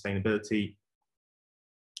long-term sustainability?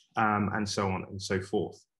 And so on and so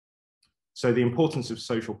forth. So the importance of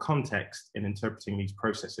social context in interpreting these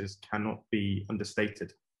processes cannot be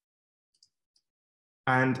understated.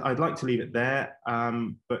 And I'd like to leave it there.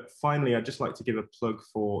 But finally, I'd just like to give a plug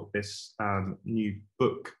for this new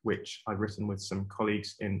book, which I've written with some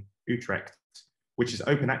colleagues in Utrecht, which is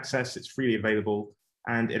open access, it's freely available,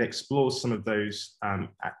 and it explores some of those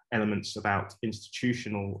elements about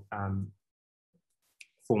institutional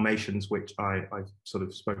formations, which I've sort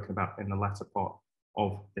of spoken about in the latter part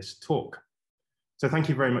of this talk. So thank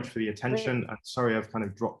you very much for the attention. I'm sorry I've kind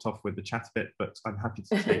of dropped off with the chat a bit, but I'm happy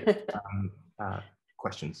to take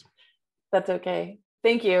questions. That's okay.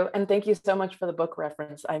 Thank you. And thank you so much for the book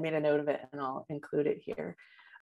reference. I made a note of it and I'll include it here.